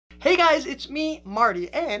Hey guys, it's me,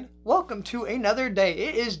 Marty, and welcome to another day.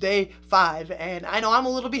 It is day 5, and I know I'm a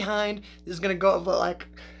little behind. This is gonna go, but like,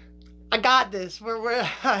 I got this.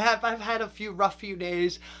 I've had a rough few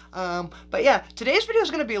days, but yeah, today's video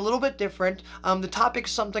is gonna be a little bit different. The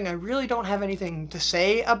topic's something I really don't have anything to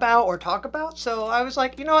say about or talk about, so I was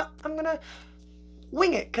like, you know what, I'm gonna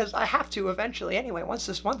wing it because I have to eventually. Anyway, once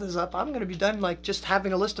this month is up, I'm gonna be done like just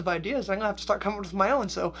having a list of ideas. I'm gonna have to start coming up with my own,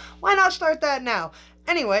 so why not start that now?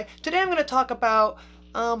 Anyway, today I'm gonna talk about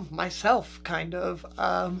myself, kind of.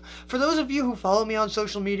 For those of you who follow me on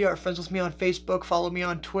social media, or friends with me on Facebook, follow me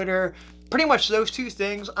on Twitter, pretty much those two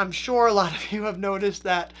things, I'm sure a lot of you have noticed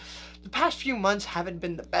that the past few months haven't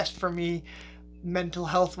been the best for me mental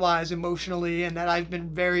health wise, emotionally, and that I've been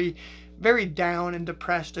very, very down and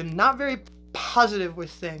depressed and not very positive with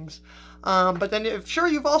things. But then I'm sure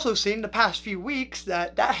you've also seen the past few weeks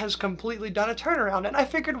that has completely done a turnaround, and I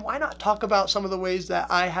figured why not talk about some of the ways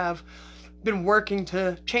that I have been working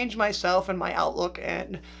to change myself and my outlook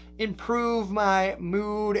and improve my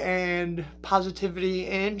mood and positivity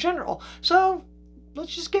in general. So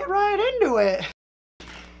let's just get right into it.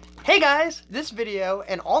 Hey guys, this video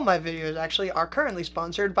and all my videos actually are currently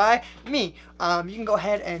sponsored by me. You can go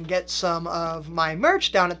ahead and get some of my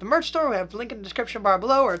merch down at the merch store. We have a link in the description bar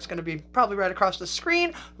below, or it's going to be probably right across the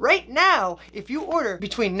screen right now. If you order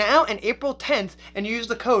between now and April 10th and use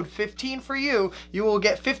the code 15FOR you will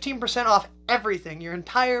get 15% off everything, your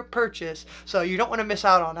entire purchase. So you don't want to miss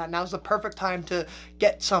out on that. Now's the perfect time to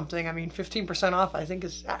get something. I mean, 15% off I think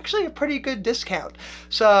is actually a pretty good discount.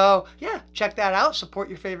 So yeah, check that out, support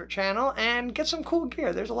your favorite channel, and get some cool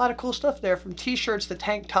gear. There's a lot of cool stuff there, from t-shirts to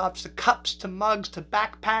tank tops to cups to mugs to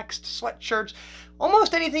backpacks to sweatshirts.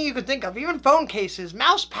 Almost anything you could think of, even phone cases,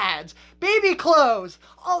 mouse pads, baby clothes,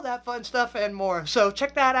 all that fun stuff and more. So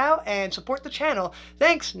check that out and support the channel.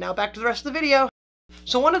 Thanks, now back to the rest of the video.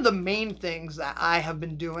 So one of the main things that I have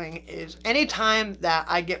been doing is anytime that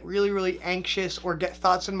I get really, really anxious or get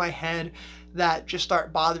thoughts in my head that just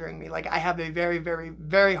start bothering me, like I have a very, very,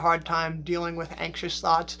 very hard time dealing with anxious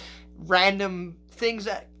thoughts, random things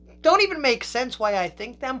that don't even make sense why I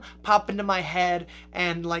think them pop into my head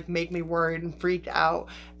and like make me worried and freaked out.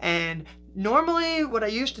 And normally what I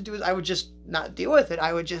used to do is I would just not deal with it.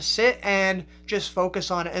 I would just sit and just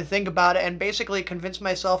focus on it and think about it and basically convince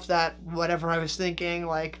myself that whatever I was thinking,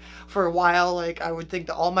 like for a while, like I would think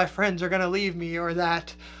that all my friends are gonna leave me, or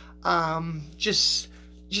that just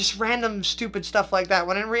random stupid stuff like that,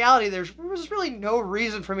 when in reality there's really no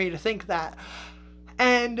reason for me to think that.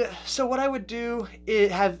 And so what I would do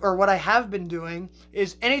what I have been doing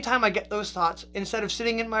is anytime I get those thoughts, instead of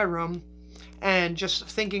sitting in my room and just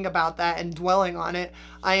thinking about that and dwelling on it,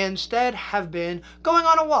 I instead have been going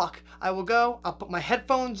on a walk. I'll put my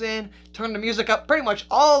headphones in, turn the music up pretty much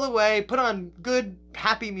all the way, put on good,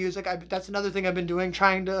 happy music. That's another thing I've been doing,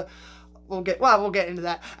 trying to, we'll get into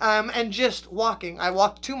that. And just walking. I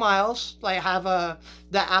walk 2 miles. I have the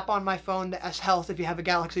app on my phone, the S Health. If you have a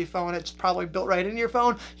Galaxy phone, it's probably built right in your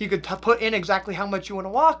phone. You could put in exactly how much you want to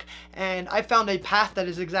walk, and I found a path that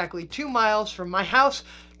is exactly 2 miles from my house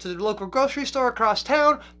to the local grocery store across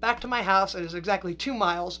town, back to my house. It is exactly 2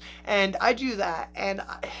 miles, and I do that, and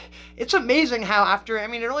it's amazing how after, I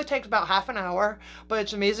mean, it only takes about half an hour, but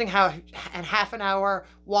it's amazing how in half an hour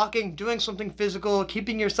walking, doing something physical,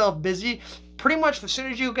 keeping yourself busy, pretty much as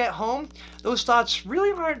soon as you get home, those thoughts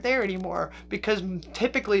really aren't there anymore, because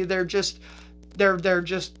typically they're just,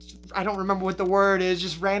 I don't remember what the word is,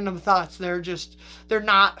 just random thoughts. They're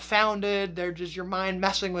not founded. They're just your mind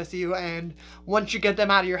messing with you, and once you get them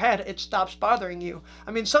out of your head, it stops bothering you.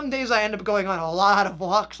 I mean, some days I end up going on a lot of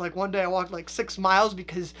walks. Like one day I walked like 6 miles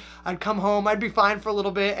because I'd come home, I'd be fine for a little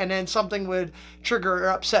bit, and then something would trigger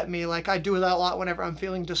or upset me. Like I do that a lot whenever I'm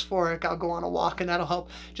feeling dysphoric. I'll go on a walk, and that'll help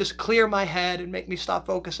just clear my head and make me stop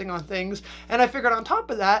focusing on things. And I figured on top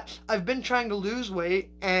of that, I've been trying to lose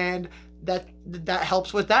weight, and that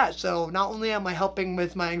helps with that. So not only am I helping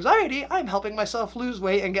with my anxiety, I'm helping myself lose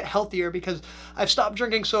weight and get healthier, because I've stopped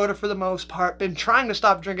drinking soda for the most part, been trying to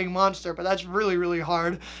stop drinking Monster, but that's really, really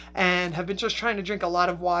hard, and have been just trying to drink a lot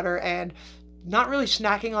of water and not really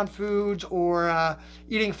snacking on foods or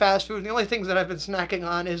eating fast food. The only things that I've been snacking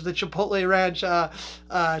on is the Chipotle Ranch Flamin'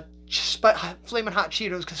 Hot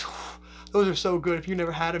Cheetos, because those are so good. If you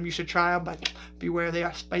never had them, you should try them, but beware, they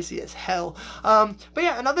are spicy as hell. But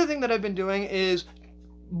yeah, another thing that I've been doing is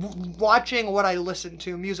watching what I listen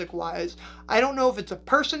to music-wise. I don't know if it's a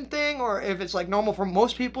person thing or if it's like normal for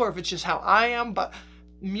most people or if it's just how I am, but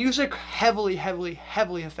music heavily, heavily,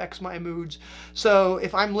 heavily affects my moods. So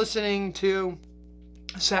if I'm listening to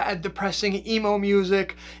sad, depressing, emo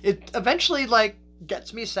music, it eventually like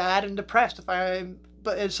gets me sad and depressed. If I'm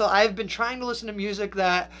so I've been trying to listen to music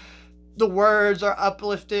that the words are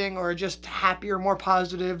uplifting or just happier, more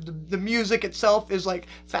positive. The music itself is like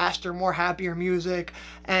faster, more happier music.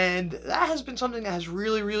 And that has been something that has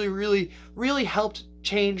really helped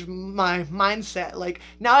change my mindset. Like,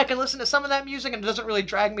 now I can listen to some of that music and it doesn't really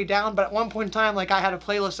drag me down. But at one point in time, like, I had a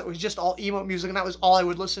playlist that was just all emo music and that was all I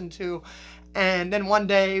would listen to. And then one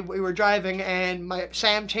day we were driving and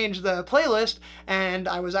Sam changed the playlist, and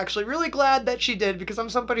I was actually really glad that she did, because I'm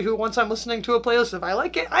somebody who, once I'm listening to a playlist, if I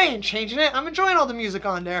like it, I ain't changing it. I'm enjoying all the music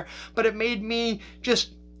on there. But it made me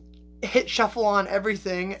just hit shuffle on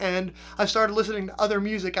everything, and I started listening to other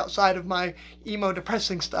music outside of my emo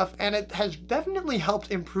depressing stuff, and it has definitely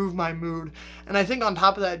helped improve my mood. And I think on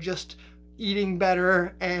top of that, just eating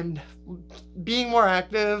better and being more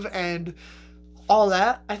active and all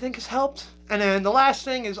that, I think, has helped. And then the last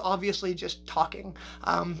thing is obviously just talking.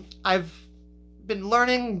 I've been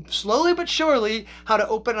learning slowly but surely how to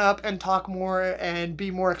open up and talk more and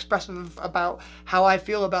be more expressive about how I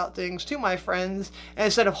feel about things to my friends,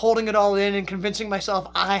 instead of holding it all in and convincing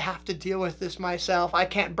myself I have to deal with this myself. I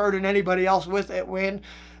can't burden anybody else with it, when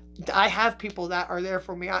I have people that are there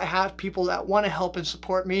for me. I have people that want to help and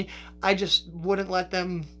support me. I just wouldn't let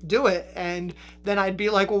them do it. And then I'd be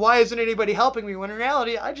like, well, why isn't anybody helping me? When in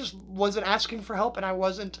reality, I just wasn't asking for help, and I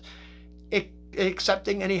wasn't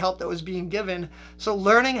accepting any help that was being given. So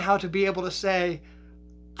learning how to be able to say,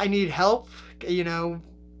 I need help, you know,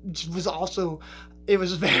 was also, it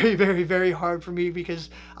was very hard for me, because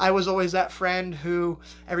I was always that friend who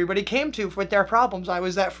everybody came to with their problems. I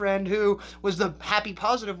was that friend who was the happy,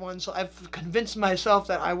 positive one. So I've convinced myself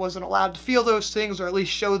that I wasn't allowed to feel those things, or at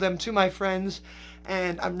least show them to my friends.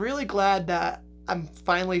 And I'm really glad that I'm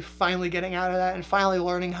finally getting out of that, and finally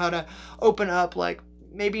learning how to open up, like,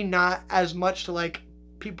 maybe not as much to like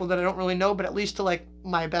people that I don't really know, but at least to like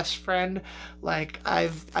my best friend. Like,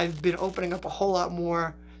 I've been opening up a whole lot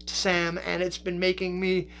more to Sam, and it's been making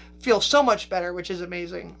me feel so much better, which is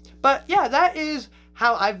amazing. But yeah, that is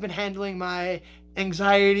how I've been handling my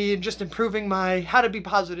anxiety and just improving my how to be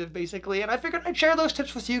positive, basically. And I figured I'd share those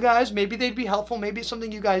tips with you guys. Maybe they'd be helpful. Maybe it's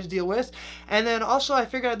something you guys deal with. And then also I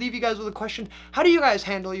figured I'd leave you guys with a question. How do you guys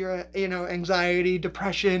handle your, you know, anxiety,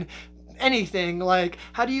 depression, anything? Like,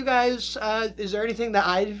 how do you guys, is there anything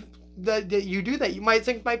that that you do that you might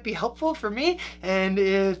think might be helpful for me? And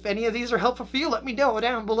if any of these are helpful for you, let me know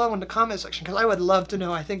down below in the comment section, because I would love to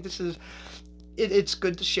know. I think this is, it's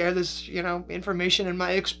good to share this, you know, information and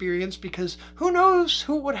my experience, because who knows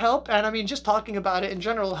who would help. And I mean, just talking about it in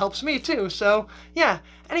general helps me too. So yeah,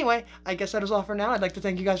 anyway, I guess that is all for now. I'd like to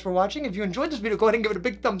thank you guys for watching. If you enjoyed this video, go ahead and give it a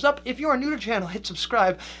big thumbs up. If you are new to the channel, hit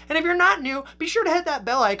subscribe. And if you're not new, be sure to hit that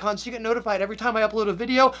bell icon so you get notified every time I upload a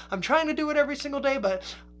video. I'm trying to do it every single day, but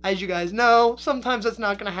as you guys know, sometimes that's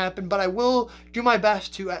not going to happen. But I will do my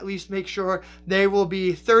best to at least make sure there will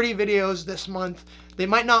be 30 videos this month. They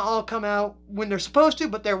might not all come out when they're supposed to,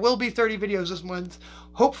 but there will be 30 videos this month.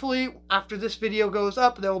 Hopefully, after this video goes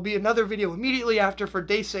up, there will be another video immediately after for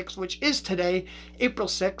day 6, which is today, April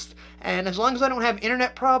 6th. And as long as I don't have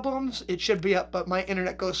internet problems, it should be up. But my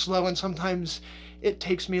internet goes slow, and sometimes it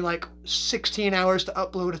takes me like 16 hours to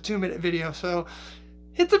upload a 2-minute video. So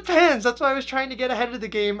it depends. That's why I was trying to get ahead of the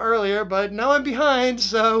game earlier, but now I'm behind,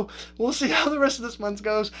 so we'll see how the rest of this month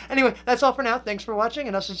goes. Anyway, that's all for now. Thanks for watching,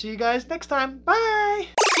 and I'll see you guys next time. Bye!